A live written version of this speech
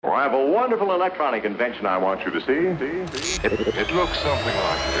Well, I have a wonderful electronic invention I want you to see. It looks something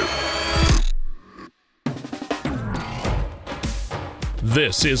like this.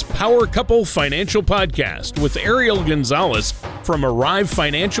 This is Power Couple Financial Podcast with Ariel Gonzalez from Arrive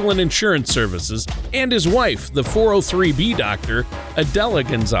Financial and Insurance Services and his wife, the 403B doctor, Adela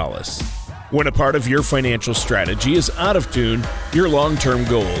Gonzalez. When a part of your financial strategy is out of tune, your long-term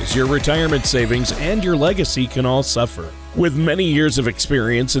goals, your retirement savings, and your legacy can all suffer. With many years of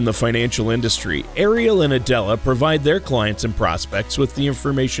experience in the financial industry, Ariel and Adela provide their clients and prospects with the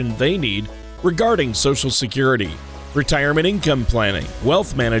information they need regarding Social Security, retirement income planning,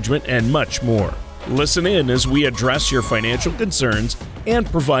 wealth management, and much more. Listen in as we address your financial concerns and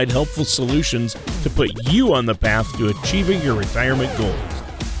provide helpful solutions to put you on the path to achieving your retirement goals.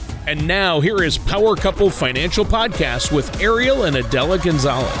 And now, here is Power Couple Financial Podcast with Ariel and Adela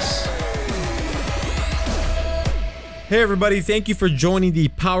Gonzalez. Hey, everybody. Thank you for joining the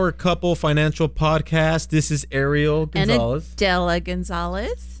Power Couple Financial Podcast. This is Ariel Gonzalez. And Adela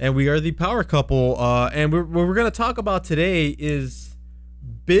Gonzalez. And we are the Power Couple. And what we're going to talk about today is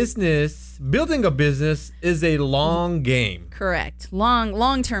business. Building a business is a long game. Correct.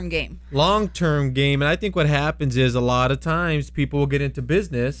 Long-term game. Long-term game. And I think what happens is a lot of times people will get into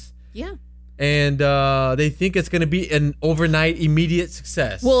business. Yeah. And they think it's going to be an overnight, immediate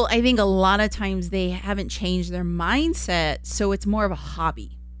success. Well, I think a lot of times they haven't changed their mindset, so it's more of a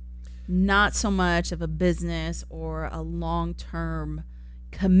hobby, not so much of a business or a long-term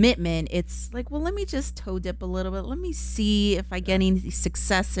commitment. It's like, well, let me just toe dip a little bit. Let me see if I get any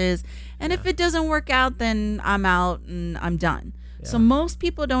successes. And if it doesn't work out, then I'm out and I'm done. Yeah. So most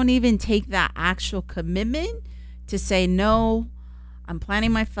people don't even take that actual commitment to say, no, I'm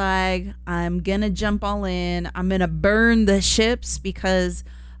planting my flag. I'm going to jump all in. I'm going to burn the ships because,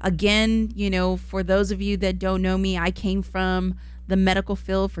 again, you know, for those of you that don't know me, I came from the medical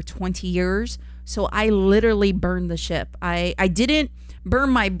field for 20 years. So I literally burned the ship. I didn't burn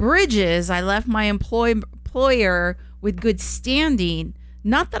my bridges. I left my employer with good standing.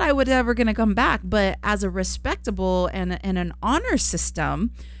 Not that I was ever going to come back, but as a respectable and an honor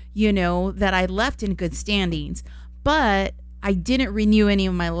system, you know, that I left in good standings. But I didn't renew any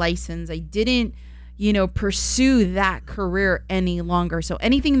of my license. I didn't, you know, pursue that career any longer. So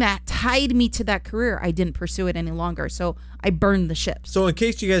anything that tied me to that career, I didn't pursue it any longer. So I burned the ship. So in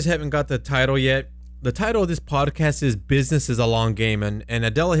case you guys haven't got the title yet, the title of this podcast is Business is a Long Game. And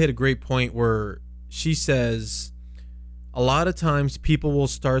Adela hit a great point where she says a lot of times people will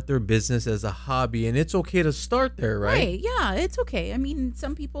start their business as a hobby, and it's okay to start there, right? Right. Yeah, it's okay. I mean,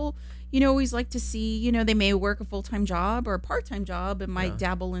 some people, you know, always like to see, you know, they may work a full-time job or a part-time job and might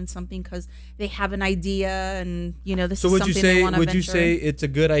dabble in something because they have an idea and, you know, this is something they want to venture. Would you say it's a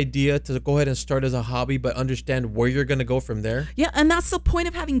good idea to go ahead and start as a hobby, but understand where you're going to go from there? Yeah, and that's the point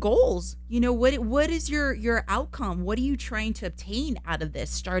of having goals. You know, what is your outcome? What are you trying to obtain out of this,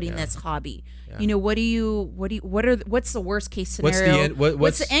 starting this hobby? Yeah. You know, what's the worst case scenario?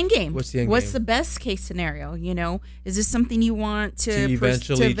 What's the end game? What's the best case scenario? You know, is this something you want to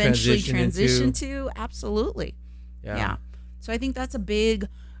eventually transition to? Absolutely. Yeah. So I think that's a big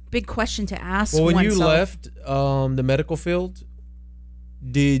question to ask. Well, when you left the medical field,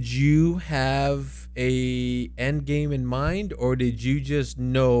 did you have a end game in mind, or did you just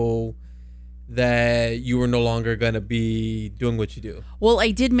know that you were no longer going to be doing what you do? Well,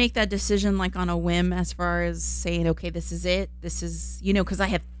 I did make that decision like on a whim, as far as saying, okay, this is it. This is, you know, because I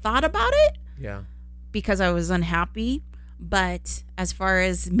had thought about it. Yeah. Because I was unhappy. But as far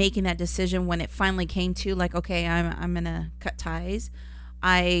as making that decision, when it finally came to like, okay, I'm going to cut ties,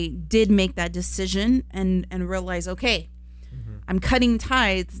 I did make that decision and realize, okay, I'm cutting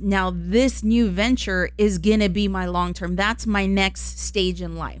ties. Now this new venture is going to be my long-term. That's my next stage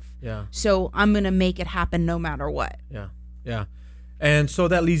in life. Yeah. So I'm going to make it happen no matter what. Yeah. Yeah. And so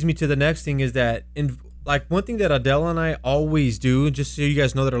that leads me to the next thing is that like one thing that Adela and I always do, just so you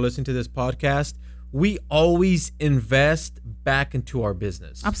guys know that are listening to this podcast, we always invest back into our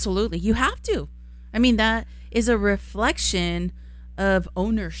business. Absolutely. You have to. I mean, that is a reflection of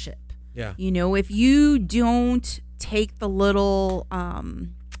ownership. Yeah. You know, if you don't take the little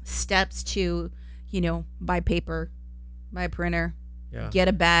steps to, you know, buy paper, buy a printer, get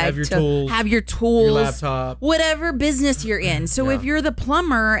a bag, have your tools, your laptop, whatever business you're in. So if you're the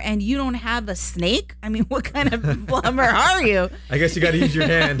plumber and you don't have a snake, I mean, what kind of plumber are you? I guess you got to use your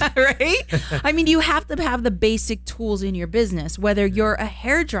hand. Right? I mean, you have to have the basic tools in your business, whether you're a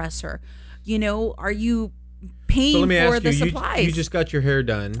hairdresser, you know, are you paying for the supplies? You just got your hair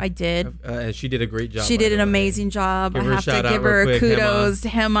done. I did. And she did a great job. She did an amazing job. I have to give her kudos,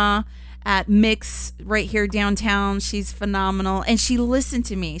 Hema. at Mix right here downtown. She's phenomenal. And she listened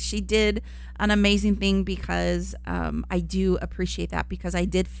to me. She did an amazing thing because I do appreciate that, because I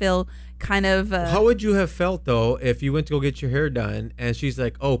did feel kind of... How would you have felt, though, if you went to go get your hair done and she's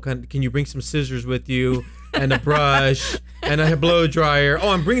like, oh, can you bring some scissors with you and a brush and a blow dryer? Oh,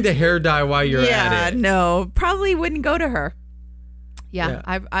 I'm bringing the hair dye while you're at it. No, probably wouldn't go to her. Yeah.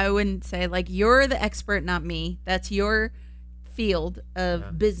 I wouldn't say, like, you're the expert, not me. That's your field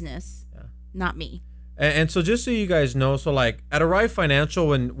of business, not me. And so just so you guys know, so like at Arrive Financial,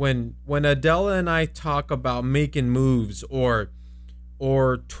 when Adela and I talk about making moves or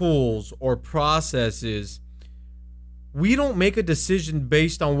tools or processes, we don't make a decision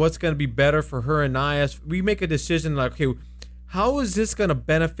based on what's going to be better for her and I. We make a decision like, okay, how is this going to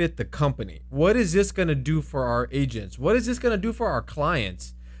benefit the company? What is this going to do for our agents? What is this going to do for our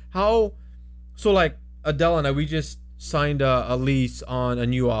clients? So like Adela and I, we just signed a lease on a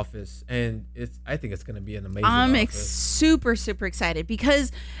new office, and I think it's going to be an amazing office. super excited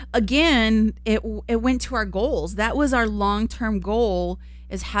because, again, it went to our goals. That was our long-term goal,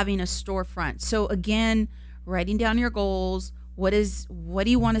 is having a storefront. So again, writing down your goals. What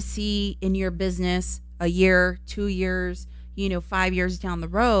do you want to see in your business a year, 2 years, 5 years down the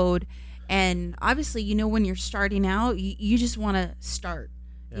road? And obviously, when you're starting out, you just want to start,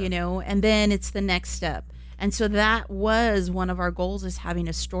 and then it's the next step. And so that was one of our goals, is having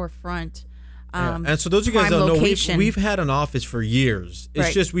a storefront. And so those of you guys don't know, we've had an office for years.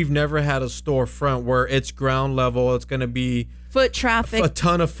 It's just we've never had a storefront where it's ground level. It's going to be foot traffic, a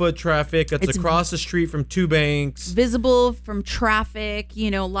ton of foot traffic. It's across the street from two banks, visible from traffic.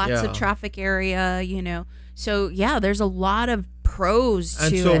 Lots of traffic area. So yeah, there's a lot of pros to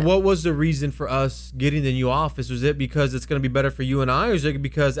it. And so what was the reason for us getting the new office? Was it because it's going to be better for you and I, or is it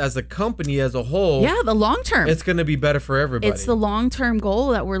because as a company as a whole, the long term, it's going to be better for everybody? It's the long term goal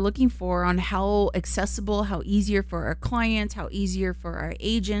that we're looking for, on how accessible, how easier for our clients, how easier for our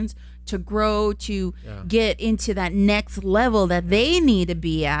agents to grow, to get into that next level that they need to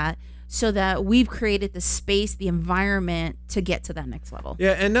be at, so that we've created the space, the environment to get to that next level.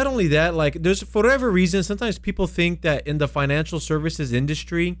 Yeah, and not only that, like, there's, for whatever reason, sometimes people think that in the financial services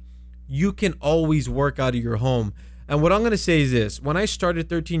industry, you can always work out of your home. And what I'm going to say is this. When I started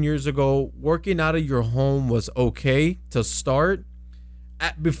 13 years ago, working out of your home was okay to start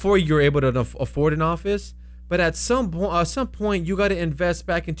before you're able to afford an office. But at some point, you got to invest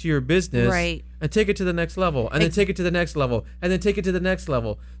back into your business, right, and take it to the next level, and then take it to the next level, and then take it to the next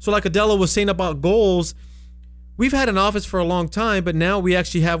level. So like Adela was saying about goals, we've had an office for a long time, but now we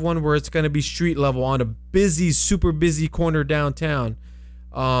actually have one where it's going to be street level on a busy, super busy corner downtown.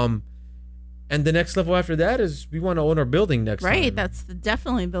 And the next level after that is we want to own our building next time. Right, that's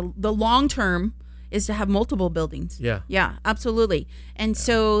definitely the long term, is to have multiple buildings. Yeah, absolutely. And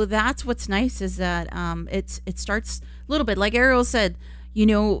so that's what's nice, is that it starts a little bit like Ariel said.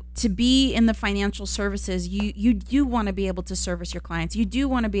 To be in the financial services, you do want to be able to service your clients. You do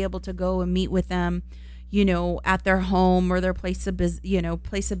want to be able to go and meet with them, at their home or their place of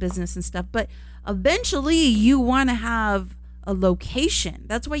business and stuff. But eventually, you want to have a location.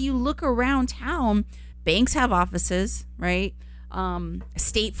 That's why you look around town. Banks have offices, right?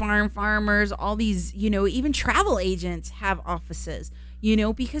 State Farm, Farmers, all these, even travel agents have offices,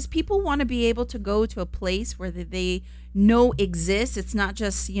 because people want to be able to go to a place where they know exists. It's not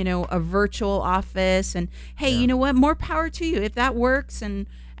just, a virtual office. And hey, you know what? More power to you if that works. And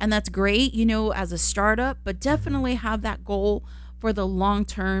that's great, as a startup, but definitely have that goal for the long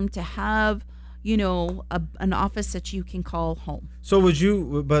term, to have, an office that you can call home. So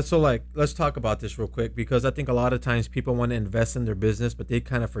let's talk about this real quick, because I think a lot of times people want to invest in their business, but they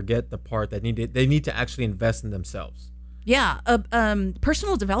kind of forget the part that they need to actually invest in themselves. Yeah.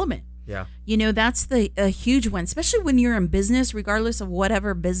 Personal development. Yeah. That's a huge one, especially when you're in business, regardless of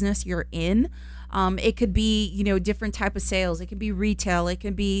whatever business you're in. It could be, different type of sales. It could be retail. It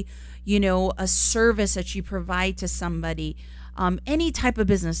could be, a service that you provide to somebody. Any type of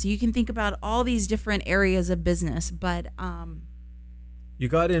business. You can think about all these different areas of business, but you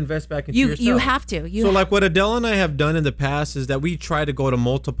got to invest back into yourself. You have to. Like what Adele and I have done in the past is that we try to go to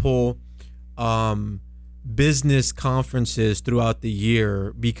multiple business conferences throughout the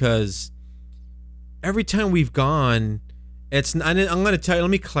year, because every time we've gone, I'm going to tell you, let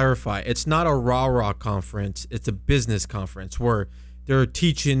me clarify. It's not a rah-rah conference. It's a business conference where they're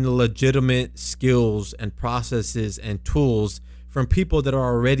teaching legitimate skills and processes and tools from people that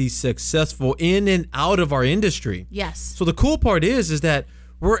are already successful in and out of our industry. Yes. So the cool part is that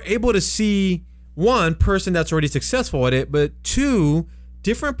we're able to see one person that's already successful at it, but two,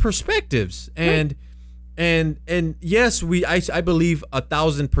 different perspectives. And And yes, I believe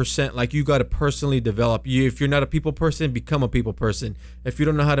 1,000%. Like, you got to personally develop. If you're not a people person, become a people person. If you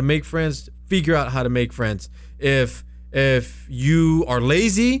don't know how to make friends, figure out how to make friends. If you are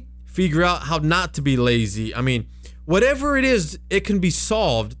lazy, figure out how not to be lazy. I mean, whatever it is, it can be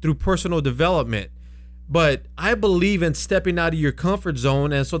solved through personal development. But I believe in stepping out of your comfort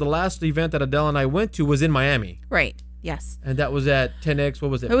zone. And so the last event that Adele and I went to was in Miami. Right. Yes. And that was at 10X. What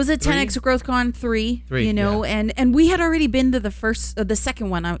was it? It was at 10X GrowthCon 3, you know, yeah. and we had already been to the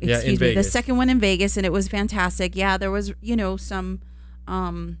second one, excuse me, the second one in Vegas, and it was fantastic. Yeah, there was, you know, some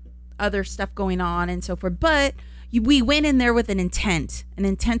other stuff going on and so forth, but we went in there with an intent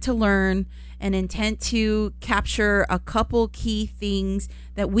to learn, an intent to capture a couple key things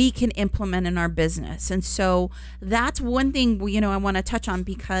that we can implement in our business. And so that's one thing, you know, I want to touch on,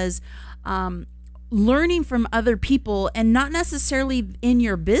 because learning from other people, and not necessarily in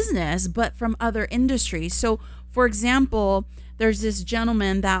your business, but from other industries. So, for example, there's this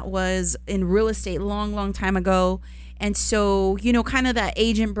gentleman that was in real estate long time ago. And so, you know, kind of that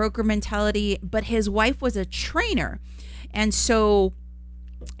agent broker mentality, but his wife was a trainer. And so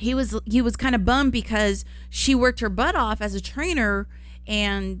he was kind of bummed because she worked her butt off as a trainer,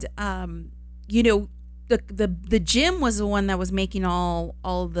 and you know, the gym was the one that was making all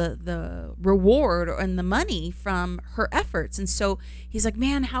the reward and the money from her efforts. And so he's like,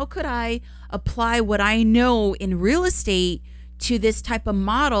 man, how could I apply what I know in real estate to this type of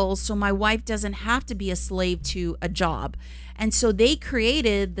model so my wife doesn't have to be a slave to a job? And so they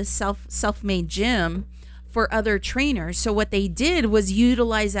created the self-made gym for other trainers. So what they did was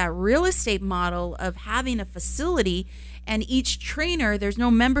utilize that real estate model of having a facility, and each trainer, there's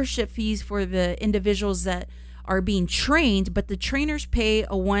no membership fees for the individuals that are being trained, but the trainers pay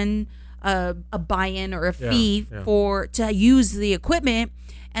a buy-in or a fee to use the equipment,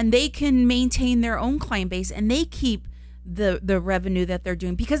 and they can maintain their own client base, and they keep the revenue that they're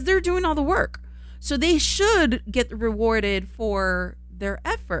doing because they're doing all the work. So they should get rewarded for their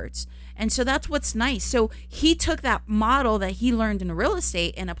efforts. And so that's what's nice. So he took that model that he learned in real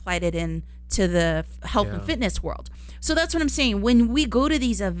estate and applied it into the health and fitness world. So that's what I'm saying. When we go to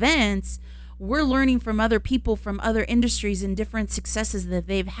these events, we're learning from other people from other industries and different successes that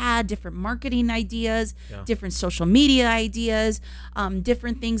they've had, different marketing ideas, different social media ideas,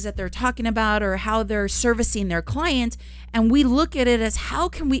 different things that they're talking about or how they're servicing their clients. And we look at it as, how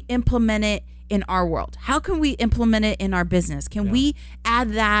can we implement it in our world? How can we implement it in our business? Can we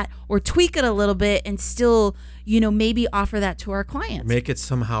add that or tweak it a little bit and still, you know, maybe offer that to our clients? Make it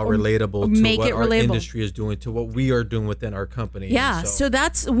somehow relatable to what our industry is doing, to what we are doing within our company. Yeah. So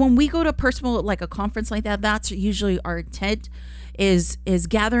that's when we go to personal, like a conference like that, that's usually our intent is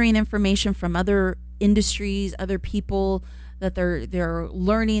gathering information from other industries, other people that they're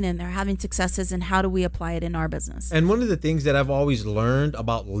learning and they're having successes, and how do we apply it in our business? And one of the things that I've always learned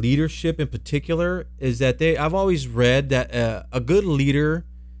about leadership in particular is that I've always read that a good leader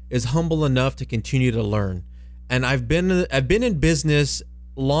is humble enough to continue to learn. And I've been in business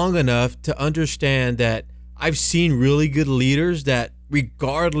long enough to understand that I've seen really good leaders that,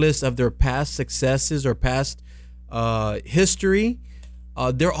 regardless of their past successes or past history,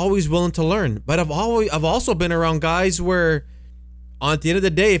 they're always willing to learn. But I've also been around guys where, at the end of the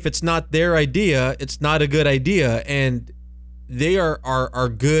day, if it's not their idea, it's not a good idea, and they are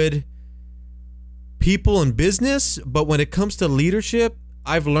good people in business. But when it comes to leadership,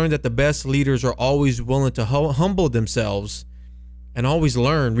 I've learned that the best leaders are always willing to humble themselves and always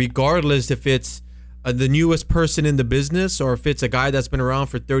learn, regardless if it's the newest person in the business or if it's a guy that's been around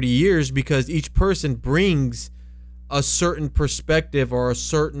for 30 years, because each person brings a certain perspective or a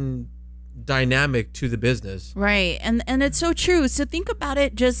certain dynamic to the business. Right. And it's so true. So think about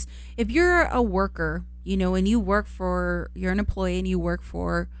it, just if you're a worker, you know, and you're an employee and you work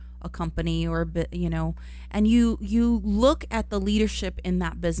for a company or you know, and you look at the leadership in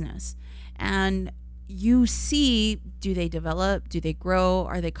that business and you see, do they develop? Do they grow?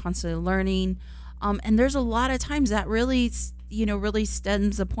 Are they constantly learning? And there's a lot of times that really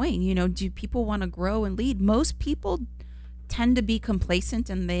stems the point. You know, do people want to grow and lead? Most people tend to be complacent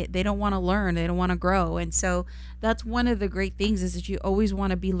and they don't want to learn. They don't want to grow. And so that's one of the great things, is that you always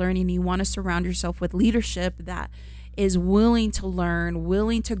want to be learning. You want to surround yourself with leadership that is willing to learn,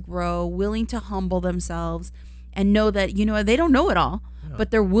 willing to grow, willing to humble themselves, and know that, you know, they don't know it all, but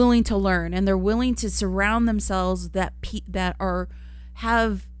they're willing to learn, and they're willing to surround themselves that are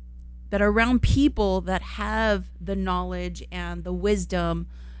around people that have the knowledge and the wisdom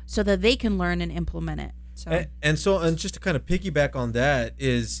so that they can learn and implement it. So and just to kind of piggyback on that,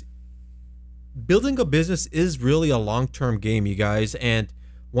 is building a business is really a long-term game, you guys. And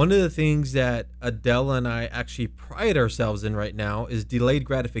One of the things that Adela and I actually pride ourselves in right now is delayed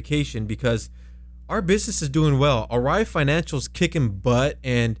gratification, because our business is doing well. Arrive Financial's kicking butt,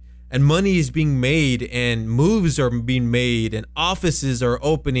 and money is being made, and moves are being made, and offices are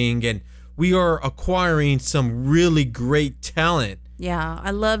opening, and we are acquiring some really great talent. Yeah,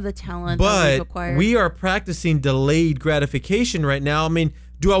 I love the talent that we've But acquired. we are practicing delayed gratification right now. I mean,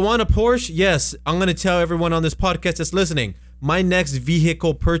 do I want a Porsche? Yes. I'm going to tell everyone on this podcast that's listening, my next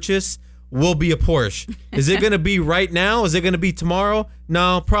vehicle purchase will be a Porsche. Is it going to be right now? Is it going to be tomorrow?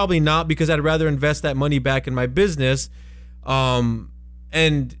 No, probably not, because I'd rather invest that money back in my business. And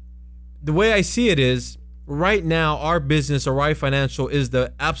the way I see it is, right now, our business, Arrive Financial, is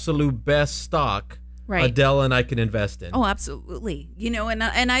the absolute best stock Right. Adela and I can invest in. Oh, absolutely. You know, and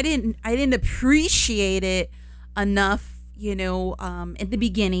I didn't appreciate it enough, you know, at the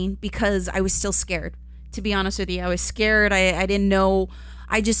beginning, because I was still scared. To be honest with you, I was scared. I didn't know.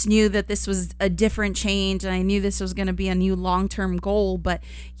 I just knew that this was a different change, and I knew this was going to be a new long-term goal. But,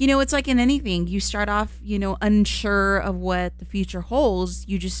 you know, it's like in anything. You start off, you know, unsure of what the future holds.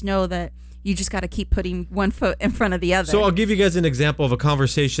 You just know that you just got to keep putting one foot in front of the other. So I'll give you guys an example of a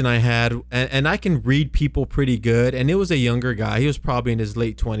conversation I had, and I can read people pretty good. And it was a younger guy. He was probably in his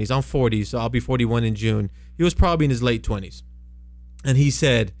late 20s. I'm 40, so I'll be 41 in June. He was probably in his late 20s. And he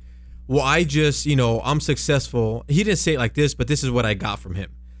said, well, I just, you know, I'm successful. He didn't say it like this, but this is what I got from him.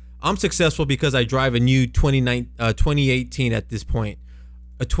 I'm successful because I drive a new 2018 at this point,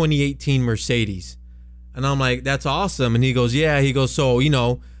 a 2018 Mercedes. And I'm like, that's awesome. And he goes, yeah. He goes, so, you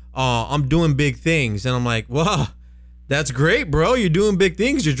know, I'm doing big things. And I'm like, wow, that's great, bro. You're doing big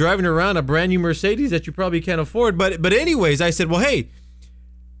things. You're driving around a brand new Mercedes that you probably can't afford. But anyways, I said, well, hey,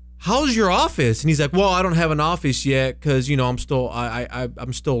 how's your office? And he's like, well, I don't have an office yet because, you know, I'm still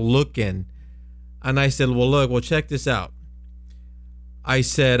looking. And I said, well, check this out. I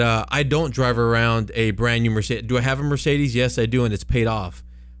said, I don't drive around a brand new Mercedes. Do I have a Mercedes? Yes, I do, and it's paid off.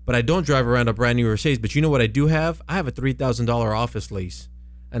 But I don't drive around a brand new Mercedes. But you know what I do have? I have a $3,000 office lease.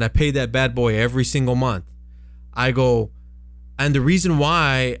 And I pay that bad boy every single month. I go, and the reason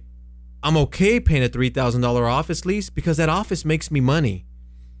why I'm okay paying a $3,000 office lease, because that office makes me money.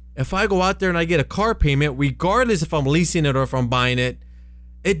 If I go out there and I get a car payment, regardless if I'm leasing it or if I'm buying it,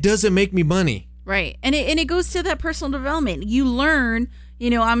 it doesn't make me money. Right. And it goes to that personal development. You learn, you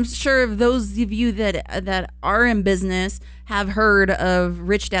know, I'm sure of those of you that are in business have heard of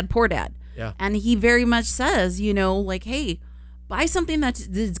Rich Dad, Poor Dad. Yeah. And he very much says, you know, like, hey, buy something that's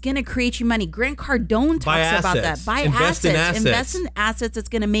going to create you money. Grant Cardone talks about that. Buy Invest in assets. Invest in assets that's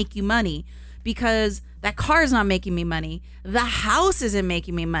going to make you money, because that car is not making me money. The house isn't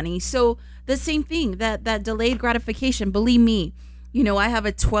making me money. So the same thing, that delayed gratification, believe me, you know, I have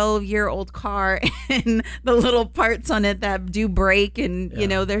a 12-year-old car and the little parts on it that do break. And, you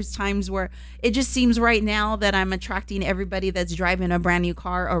know, there's times where it just seems right now that I'm attracting everybody that's driving a brand new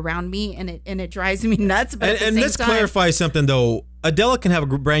car around me, and it drives me nuts. But at the And same let's time, clarify something, though. Adela can have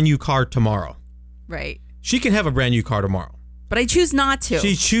a brand new car tomorrow. right. She can have a brand new car tomorrow. But I choose not to.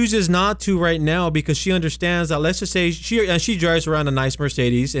 She chooses not to right now because she understands that, let's just say, she drives around a nice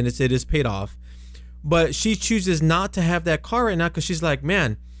Mercedes, and it is paid off. But she chooses not to have that car right now because she's like,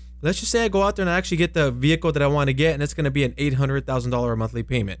 man, let's just say I go out there and I actually get the vehicle that I want to get, and it's going to be an $800,000 a monthly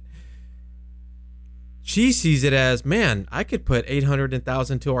payment. She sees it as, man, I could put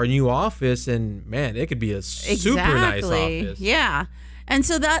 $800,000 to our new office, and man, it could be a super nice office. Yeah. And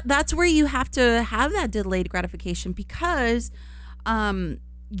so that's where you have to have that delayed gratification, because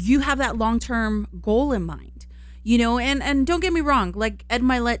you have that long-term goal in mind. You know, and don't get me wrong, like Ed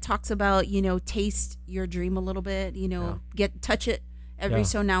Milet talks about, you know, taste your dream a little bit, you know, touch it every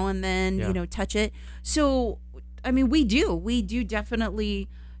so now and then, you know, touch it. So, I mean, we do definitely,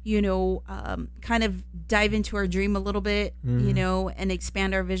 you know, kind of dive into our dream a little bit, you know, and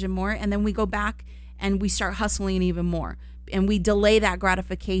expand our vision more. And then we go back and we start hustling even more. And we delay that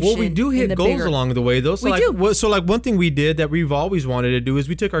gratification. Well, we do hit goals along the way, though. So like one thing we did that we've always wanted to do is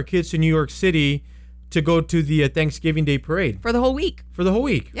we took our kids to New York City to go to the Thanksgiving Day parade. For the whole week.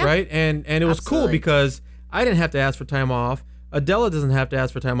 Yeah. Right? And it was cool because I didn't have to ask for time off. Adela doesn't have to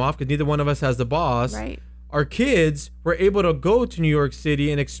ask for time off because neither one of us has the boss. Right. Our kids were able to go to New York City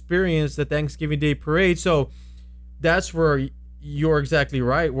and experience the Thanksgiving Day parade. So that's where you're exactly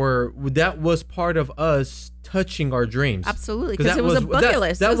right, where that was part of us touching our dreams. Absolutely, because it was a bucket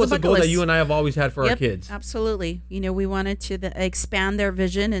list. That was a goal that you and I have always had for our kids. Absolutely. You know, we wanted to expand their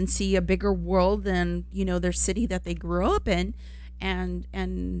vision and see a bigger world than, you know, their city that they grew up in,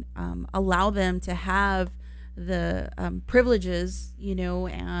 and allow them to have the privileges, you know,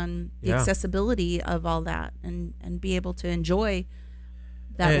 and the accessibility of all that, and be able to enjoy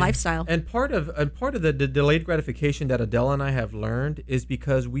that lifestyle. And part of the delayed gratification that Adela and I have learned is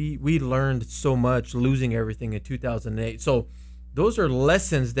because we learned so much losing everything in 2008. So those are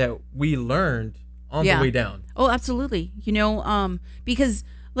lessons that we learned on the way down. Oh, absolutely. Because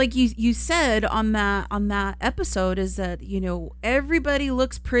like you said on that episode is that, everybody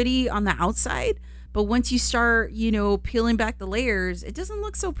looks pretty on the outside, but once you start, peeling back the layers, it doesn't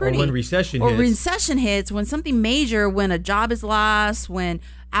look so pretty. Or when recession hits, when something major, when a job is lost, when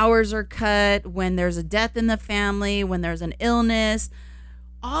hours are cut, when there's a death in the family, when there's an illness,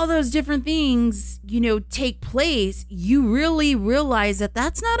 all those different things, take place, you really realize that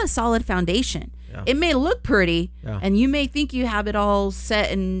that's not a solid foundation. Yeah. It may look pretty, and you may think you have it all set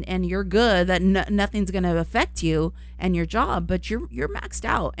and you're good, that nothing's going to affect you and your job, but you're maxed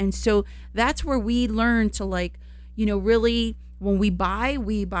out. And so that's where we learn to really, when we buy,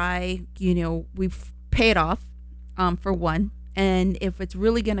 we pay it off for one. And if it's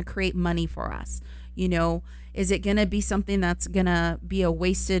really going to create money for us, is it going to be something that's going to be a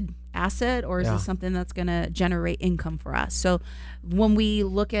wasted asset, or is it something that's going to generate income for us? So when we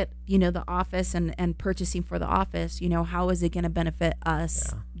look at the office and purchasing for the office, how is it going to benefit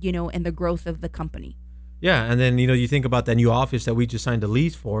us and the growth of the company? And then you think about that new office that we just signed a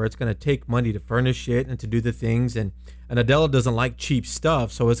lease for. It's going to take money to furnish it and to do the things, and Adela doesn't like cheap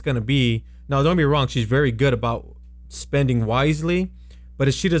stuff, so it's going to be, now don't be wrong, she's very good about spending wisely,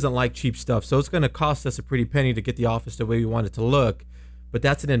 but she doesn't like cheap stuff, so it's going to cost us a pretty penny to get the office the way we want it to look. But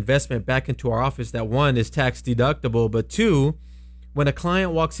that's an investment back into our office that, one, is tax deductible, but two, when a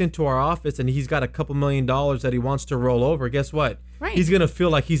client walks into our office and he's got a couple $1 million that he wants to roll over, guess what? Right. He's going to feel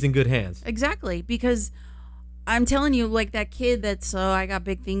like he's in good hands. Exactly, because I'm telling you, like that kid that's, I got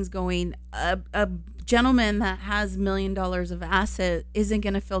big things going, a gentleman that has $1 million of asset isn't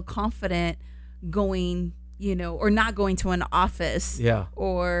going to feel confident going, or not going to an office,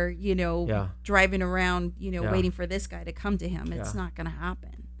 or driving around, waiting for this guy to come to him. It's not going to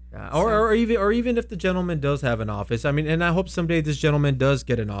happen. Or even if the gentleman does have an office. I mean, and I hope someday this gentleman does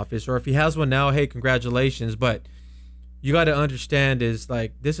get an office, or if he has one now, hey, congratulations. But you got to understand is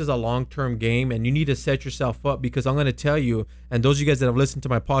this is a long-term game, and you need to set yourself up, because I'm going to tell you, and those of you guys that have listened to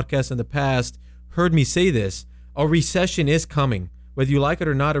my podcast in the past heard me say this, a recession is coming. Whether you like it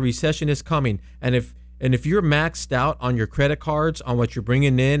or not, a recession is coming. And if you're maxed out on your credit cards, on what you're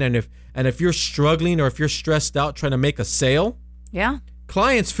bringing in, and if you're struggling or if you're stressed out trying to make a sale,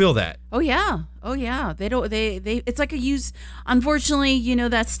 clients feel that. Oh yeah. They don't. They. It's like unfortunately,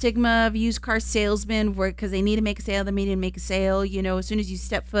 that stigma of used car salesmen, where because they need to make a sale, they need to make a sale. As soon as you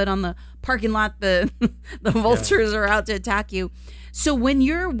step foot on the parking lot, the vultures are out to attack you. So when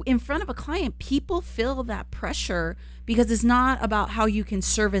you're in front of a client, people feel that pressure, because it's not about how you can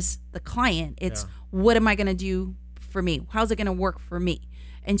service the client. It's what am I going to do for me? How's it going to work for me?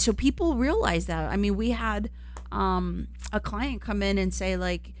 And so people realize that. I mean, we had a client come in and say,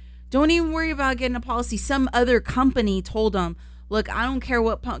 don't even worry about getting a policy. Some other company told them, look, I don't care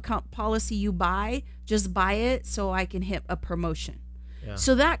what policy you buy, just buy it so I can hit a promotion. Yeah.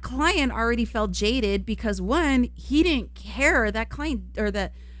 So that client already felt jaded, because one, he didn't care. That client or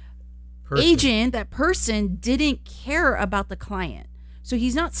that agent, that person didn't care about the client. So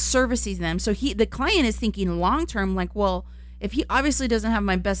he's not servicing them. So the client is thinking long term, well, if he obviously doesn't have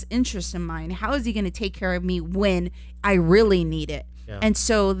my best interest in mind, how is he going to take care of me when I really need it? Yeah. And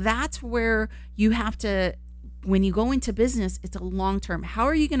so that's where you have to, when you go into business, it's a long term. How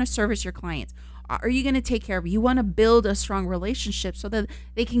are you going to service your clients? Are you going to take care of you? You want to build a strong relationship so that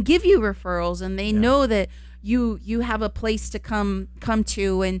they can give you referrals, and they know that you have a place to come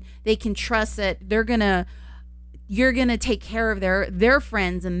to, and they can trust that you're gonna take care of their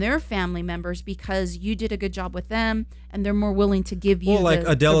friends and their family members, because you did a good job with them, and they're more willing to give you. Well,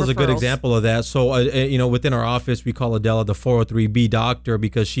 Adela's a good example of that. So within our office, we call Adela the 403B doctor,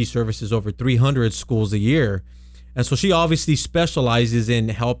 because she services over 300 schools a year. And so she obviously specializes in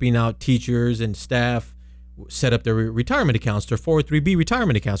helping out teachers and staff set up their retirement accounts, their 403B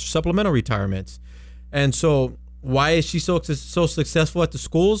retirement accounts, or supplemental retirements. And so why is she so successful at the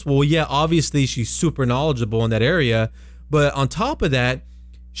schools? Well, yeah, obviously she's super knowledgeable in that area. But on top of that,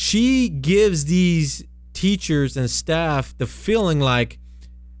 she gives these teachers and staff the feeling like,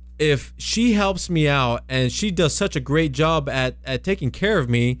 if she helps me out and she does such a great job at taking care of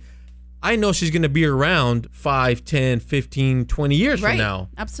me, I know she's going to be around 5, 10, 15, 20 years from now.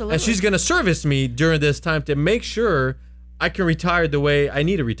 Absolutely. And she's going to service me during this time to make sure I can retire the way I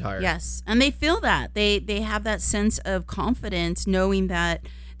need to retire. Yes. And they feel that. They have that sense of confidence, knowing that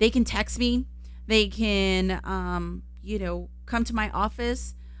they can text me. They can, come to my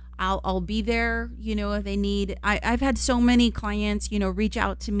office. I'll be there, if they need. I've had so many clients, reach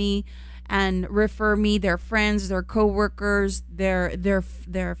out to me and refer me their friends, their coworkers, their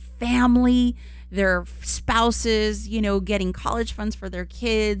family, their spouses, getting college funds for their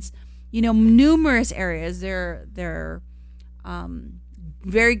kids, numerous areas. They're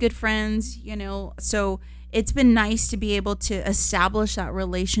very good friends, So it's been nice to be able to establish that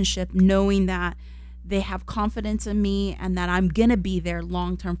relationship, knowing that they have confidence in me and that I'm going to be there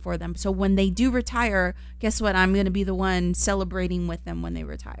long term for them. So when they do retire, guess what? I'm going to be the one celebrating with them when they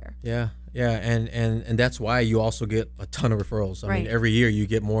retire. Yeah. Yeah. And that's why you also get a ton of referrals. I mean, every year you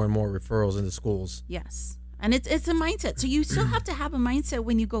get more and more referrals into schools. Yes. And it's a mindset. So you still have to have a mindset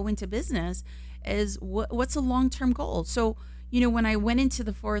when you go into business is what's a long-term goal. So, when I went into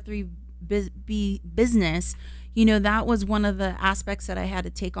the 403B business, that was one of the aspects that I had to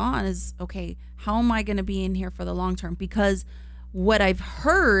take on is, okay, how am I going to be in here for the long term? Because what I've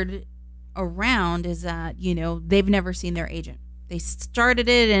heard around is that, they've never seen their agent. They started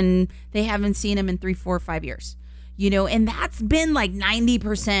it and they haven't seen him in 3, 4, 5 years, and that's been like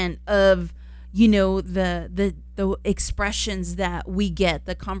 90% of, the expressions that we get,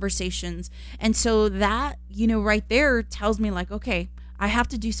 the conversations. And so that, right there tells me like, okay, I have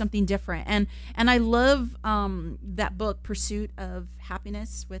to do something different. And I love that book, Pursuit of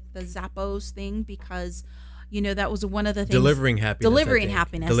Happiness, with the Zappos thing, because that was one of the things. Delivering Happiness. Delivering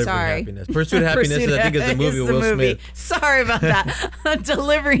Happiness. Pursuit of Happiness, I think, is the movie with Will Smith. Sorry about that.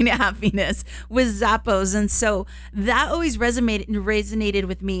 Delivering Happiness with Zappos. And so that always resonated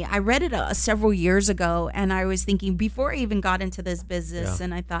with me. I read it several years ago, and I was thinking, before I even got into this business,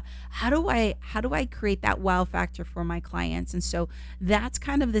 and I thought, how do I create that wow factor for my clients? And so that's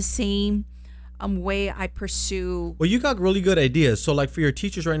kind of the same way I pursue. Well, you got really good ideas. So like for your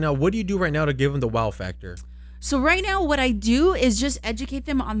teachers right now, what do you do right now to give them the wow factor? So right now what I do is just educate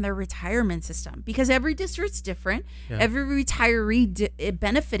them on their retirement system, because every district's different. Yeah. Every retiree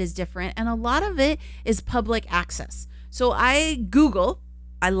benefit is different, and a lot of it is public access. So I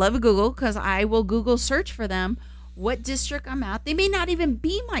love Google, because I will Google search for them what district I'm at. They may not even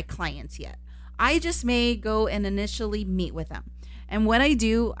be my clients yet. I just may go and initially meet with them. And what I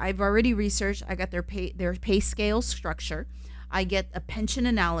do, I've already researched. I got their pay scale structure. I get a pension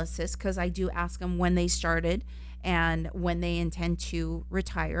analysis, because I do ask them when they started and when they intend to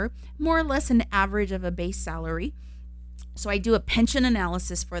retire, more or less an average of a base salary. So I do a pension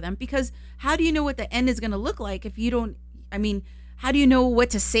analysis for them, because how do you know what the end is going to look like if you don't, how do you know what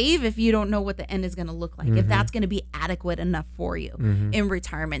to save if you don't know what the end is going to look like, if that's going to be adequate enough for you in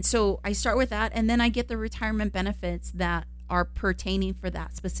retirement? So I start with that, and then I get the retirement benefits that are pertaining for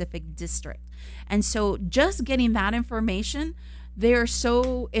that specific district. And so just getting that information, they are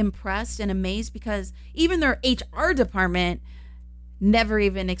so impressed and amazed, because even their HR department never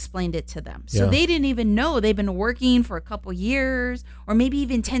even explained it to them. So they didn't even know. They've been working for a couple years, or maybe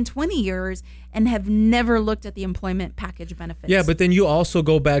even 10, 20 years, and have never looked at the employment package benefits. Yeah, but then you also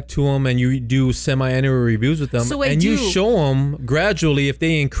go back to them and you do semi-annual reviews with them, you show them gradually, if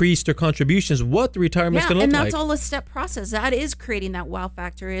they increase their contributions, what the retirement's going to look like. And that's all a step process. That is creating that wow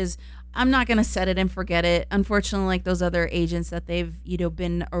factor. Is I'm not going to set it and forget it. Unfortunately, like those other agents that they've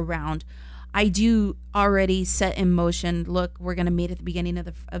been around, I do already set in motion. Look, we're going to meet at the beginning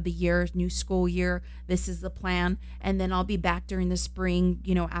of the year, new school year. This is the plan. And then I'll be back during the spring,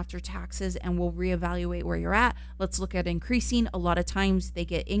 after taxes, and we'll reevaluate where you're at. Let's look at increasing. A lot of times they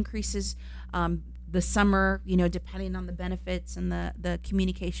get increases the summer, depending on the benefits and the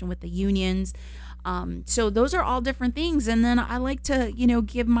communication with the unions. So those are all different things. And then I like to,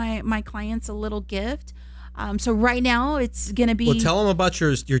 give my clients a little gift. So right now it's going to be... Well, tell them about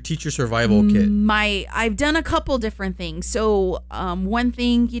your teacher survival kit. I've done a couple different things. So one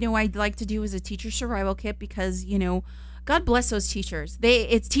thing, I'd like to do is a teacher survival kit, because, God bless those teachers.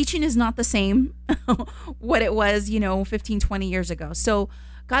 Teaching is not the same what it was, 15, 20 years ago. So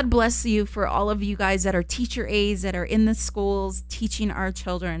God bless you for all of you guys that are teacher aides, that are in the schools teaching our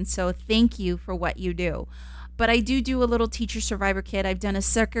children. So thank you for what you do. But I do a little teacher survivor kit. I've done a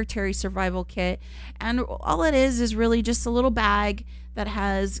secretary survival kit. And all it is really just a little bag that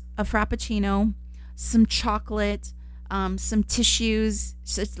has a Frappuccino, some chocolate, some tissues,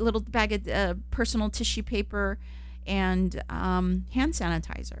 just a little bag of personal tissue paper, and hand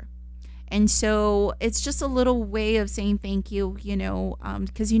sanitizer. And so it's just a little way of saying thank you,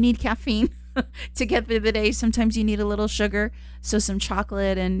 because you need caffeine to get through the day. Sometimes you need a little sugar. So some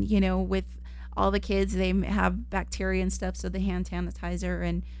chocolate, and, with all the kids, they have bacteria and stuff, so the hand sanitizer,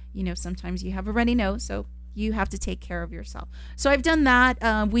 and sometimes you have a runny nose, so you have to take care of yourself. So I've done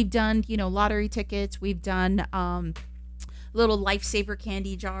that. We've done lottery tickets. We've done little lifesaver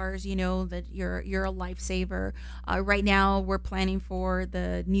candy jars, that you're a lifesaver. Right now we're planning for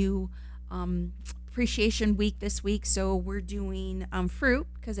the new appreciation week this week, so we're doing fruit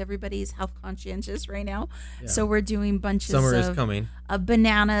because everybody's health conscientious right now. So we're doing bunches Summer is coming. Of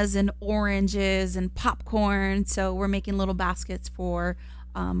bananas and oranges and popcorn. So we're making little baskets for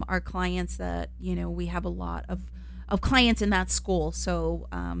our clients that we have a lot of clients in that school. So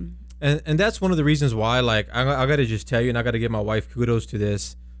and that's one of the reasons why, like, I got to just tell you, and I got to give my wife kudos to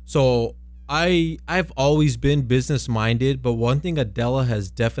this. So I've always been business minded, but one thing Adela has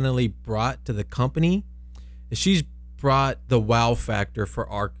definitely brought to the company is she's brought the wow factor for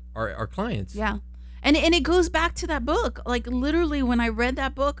our clients. Yeah. And it goes back to that book. Like, literally, when I read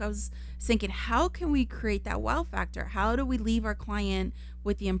that book, I was thinking, how can we create that wow factor? How do we leave our client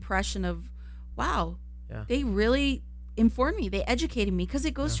with the impression of, wow, they really informed me, they educated me? Because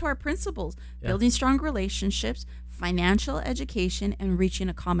it goes to our principles: building strong relationships, financial education, and reaching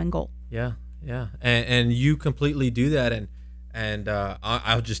a common goal. Yeah. And you completely do that. And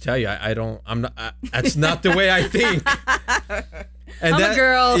I'll just tell you, that's not the way I think. And I'm a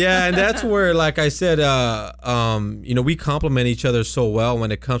girl. Yeah, and that's where, like I said, we complement each other so well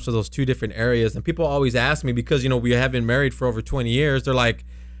when it comes to those two different areas. And people always ask me, because, we have been married for over 20 years. They're like,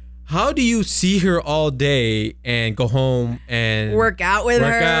 how do you see her all day and go home and work out with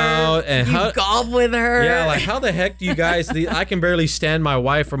her? And golf with her? Yeah, like, how the heck do you guys? I can barely stand my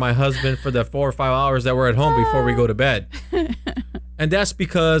wife or my husband for the 4 or 5 hours that we're at home before we go to bed. And that's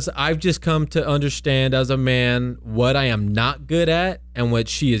because I've just come to understand as a man what I am not good at and what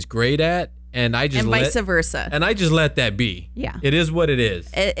she is great at, and vice versa. And I just let that be. Yeah, it is what it is.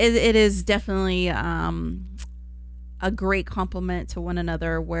 It is definitely a great compliment to one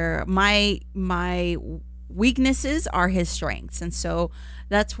another, where my weaknesses are his strengths. And so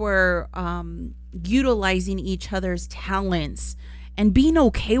that's where utilizing each other's talents and being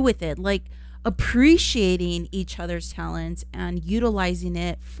okay with it, like appreciating each other's talents and utilizing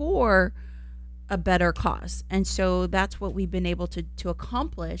it for a better cause. And so that's what we've been able to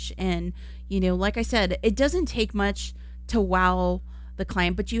accomplish. And, like I said, it doesn't take much to wow the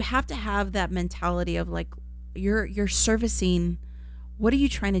client, but you have to have that mentality of, like, you're servicing. What are you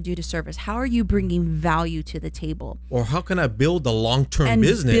trying to do to service? How are you bringing value to the table? Or how can I build a long-term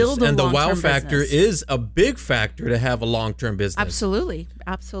business? And the wow factor is a big factor to have a long-term business. Absolutely.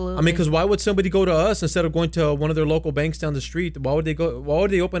 I mean, because why would somebody go to us instead of going to one of their local banks down the street? Why would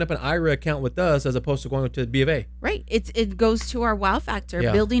they open up an IRA account with us as opposed to going to B of A? Right. It goes to our wow factor,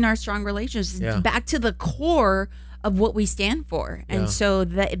 building our strong relationships, back to the core of what we stand for. And so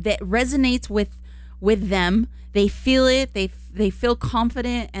that resonates with them. They feel it. They feel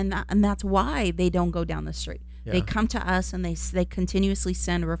confident, and that's why they don't go down the street. Yeah. They come to us, and they continuously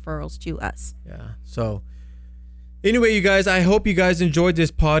send referrals to us. Yeah. So anyway, you guys, I hope you guys enjoyed this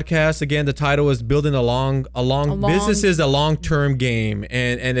podcast. Again, the title is Building a long Business is a long-term game,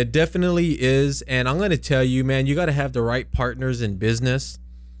 and it definitely is. And I'm going to tell you, man, you got to have the right partners in business.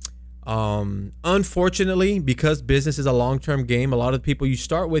 Unfortunately, because business is a long-term game, a lot of the people you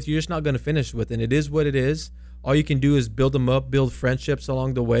start with, you're just not going to finish with, and it is what it is. All you can do is build them up, build friendships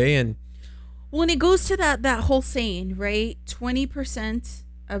along the way. And when it goes to that whole saying, right? 20%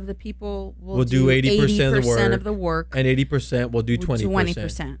 of the people will do 80% of the work, and 80% will do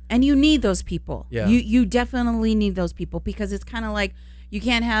 20%. And you need those people. Yeah. You definitely need those people, because it's kind of like, you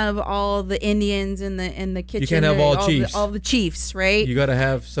can't have all the Indians in the kitchen. You can't have all chiefs. All the chiefs, right? You got to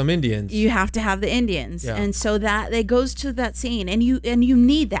have some Indians. You have to have the Indians. Yeah. And so that it goes to that saying, and you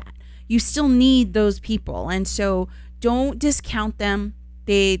need that. You still need those people. And so don't discount them.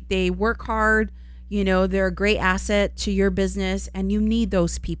 They work hard. They're a great asset to your business, and you need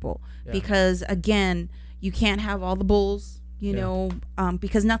those people. Yeah. Because, again, you can't have all the bulls,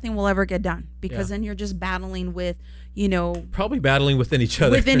 because nothing will ever get done, because then you're just battling with, probably battling within each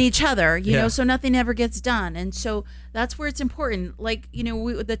other, so nothing ever gets done. And so that's where it's important. Like,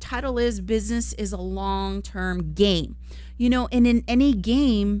 the title is Business is a Long-Term Game, and in any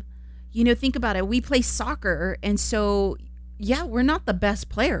game, think about it. We play soccer, and so, we're not the best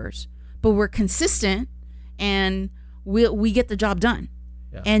players, but we're consistent, and we get the job done.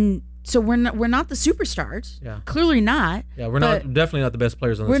 Yeah. And so we're not the superstars. Yeah. Clearly not. Yeah, we're definitely not the best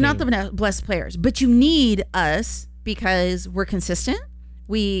players on the team. We're not the best players, but you need us because we're consistent.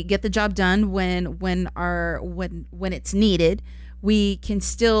 We get the job done when it's needed. We can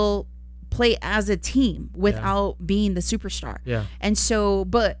still play as a team without being the superstar. Yeah. And so,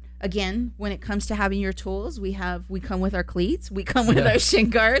 but again, when it comes to having your tools, we come with our cleats, we come with our shin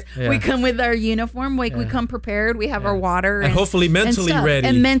guards, we come with our uniform, we come prepared, we have our water, and hopefully mentally ready.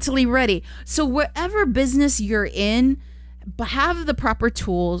 And mentally ready. So wherever business you're in, but have the proper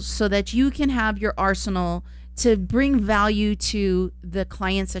tools so that you can have your arsenal to bring value to the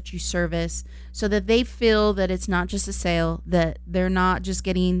clients that you service, so that they feel that it's not just a sale, that they're not just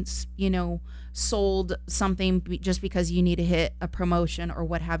getting, sold something just because you need to hit a promotion or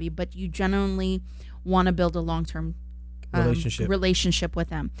what have you, but you genuinely want to build a long-term relationship with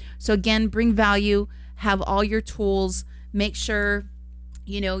them. So again, bring value, have all your tools, make sure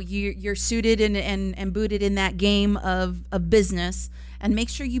you're suited and booted in that game of business, and make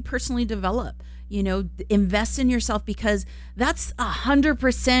sure you personally develop. Invest in yourself, because that's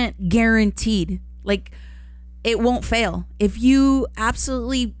 100% guaranteed. Like, it won't fail. If you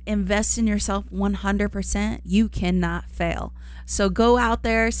absolutely invest in yourself 100%, you cannot fail. So go out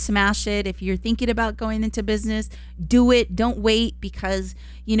there, smash it. If you're thinking about going into business, do it. Don't wait, because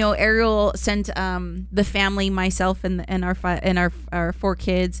Ariel sent the family, myself and our 4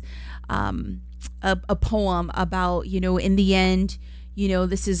 kids, a poem about in the end,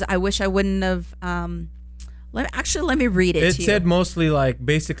 this is, I wish I wouldn't have. Let me read it. It to said you. mostly like,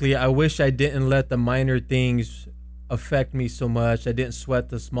 basically, I wish I didn't let the minor things affect me so much. I didn't sweat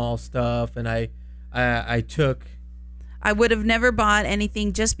the small stuff, and I would have never bought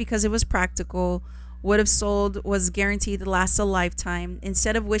anything just because it was practical. Would have sold was guaranteed to last a lifetime.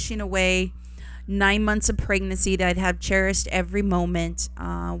 Instead of wishing away 9 months of pregnancy that I'd have cherished every moment.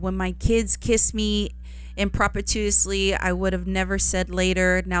 When my kids kissed me improperiously, I would have never said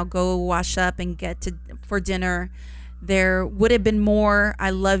later, now go wash up and get for dinner. There would have been more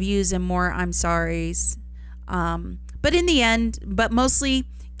I love yous and more I'm sorries. But in the end, but mostly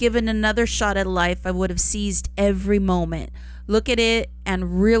given another shot at life, I would have seized every moment. Look at it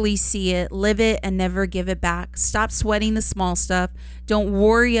and really see it, live it and never give it back. Stop sweating the small stuff. Don't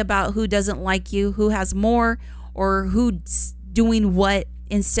worry about who doesn't like you, who has more, or who's doing what.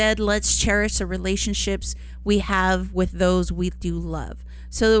 Instead, let's cherish the relationships we have with those we do love.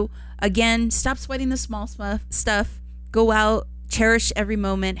 So again, stop sweating the small stuff. Go out, cherish every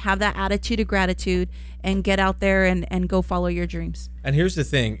moment, have that attitude of gratitude, and get out there and go follow your dreams. And here's the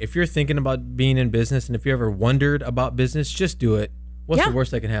thing. If you're thinking about being in business, and if you ever wondered about business, just do it. What's the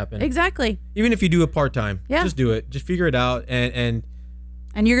worst that can happen? Exactly. Even if you do it part-time, just do it. Just figure it out, and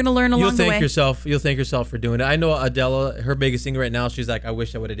you're going to learn along the way. You'll thank yourself for doing it. I know Adela, her biggest thing right now, she's like, I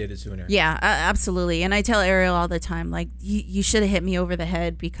wish I would have did it sooner. Yeah, absolutely. And I tell Ariel all the time, like, you should have hit me over the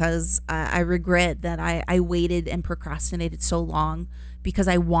head, because I regret that I waited and procrastinated so long, because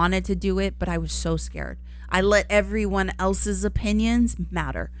I wanted to do it, but I was so scared. I let everyone else's opinions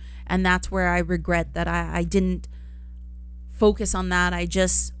matter. And that's where I regret that I didn't focus on that. I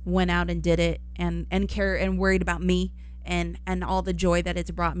just went out and did it and cared and worried about me and all the joy that it's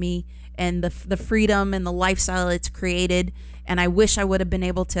brought me and the freedom and the lifestyle it's created. And I wish I would have been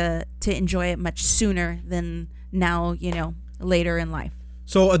able to enjoy it much sooner than now, later in life.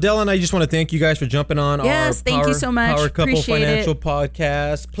 So Adela and I just want to thank you guys for jumping on thank you so much. Power Couple Appreciate Financial it.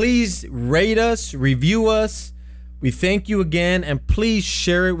 Podcast. Please rate us, review us. We thank you again, and please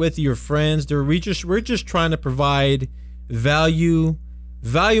share it with your friends. We're just trying to provide valuable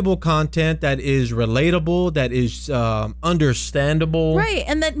content that is relatable, that is understandable. Right,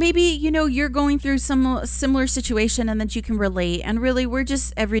 and that maybe, you're going through some similar situation and that you can relate. And really, we're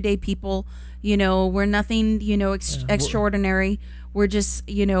just everyday people. We're nothing, extraordinary. We're just,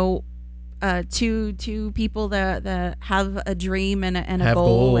 two people that have a dream and a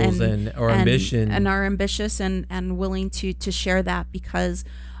goal, and ambition, and are ambitious and willing to share that, because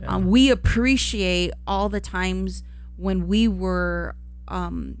we appreciate all the times when we were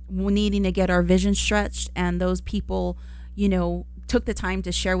needing to get our vision stretched, and those people, took the time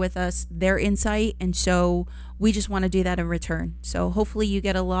to share with us their insight, and so we just want to do that in return. So hopefully you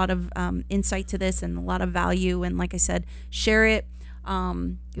get a lot of insight to this and a lot of value, and like I said, share it.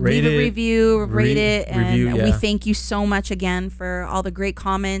 Leave a review, rate it, and we thank you so much again for all the great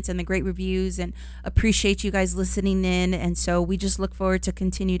comments and the great reviews, and appreciate you guys listening in. And so we just look forward to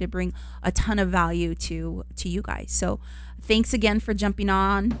continue to bring a ton of value to you guys. So thanks again for jumping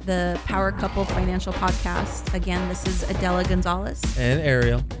on the Power Couple Financial Podcast. Again, this is Adela Gonzalez and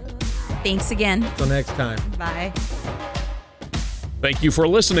Ariel. Thanks again. Until next time. Bye. Thank you for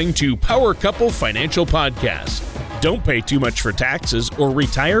listening to Power Couple Financial Podcast. Don't pay too much for taxes or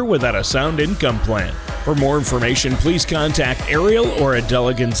retire without a sound income plan. For more information, please contact Ariel or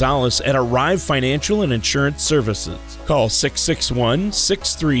Adela Gonzalez at Arrive Financial and Insurance Services. Call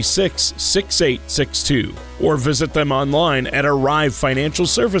 661-636-6862 or visit them online at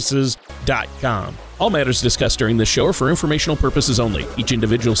arrivefinancialservices.com. arrivefinancialandinsurance.com. All matters discussed during this show are for informational purposes only. Each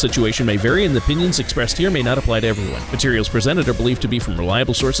individual situation may vary, and the opinions expressed here may not apply to everyone. Materials presented are believed to be from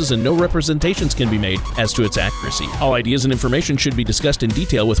reliable sources, and no representations can be made as to its accuracy. All ideas and information should be discussed in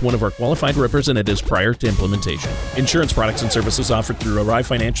detail with one of our qualified representatives prior to implementation. Insurance products and services offered through Arrive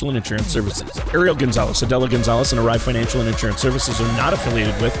Financial and Insurance Services. Ariel Gonzalez, Adela Gonzalez, and Arrive Financial and Insurance Services are not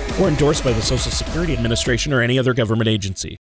affiliated with or endorsed by the Social Security Administration or any other government agency.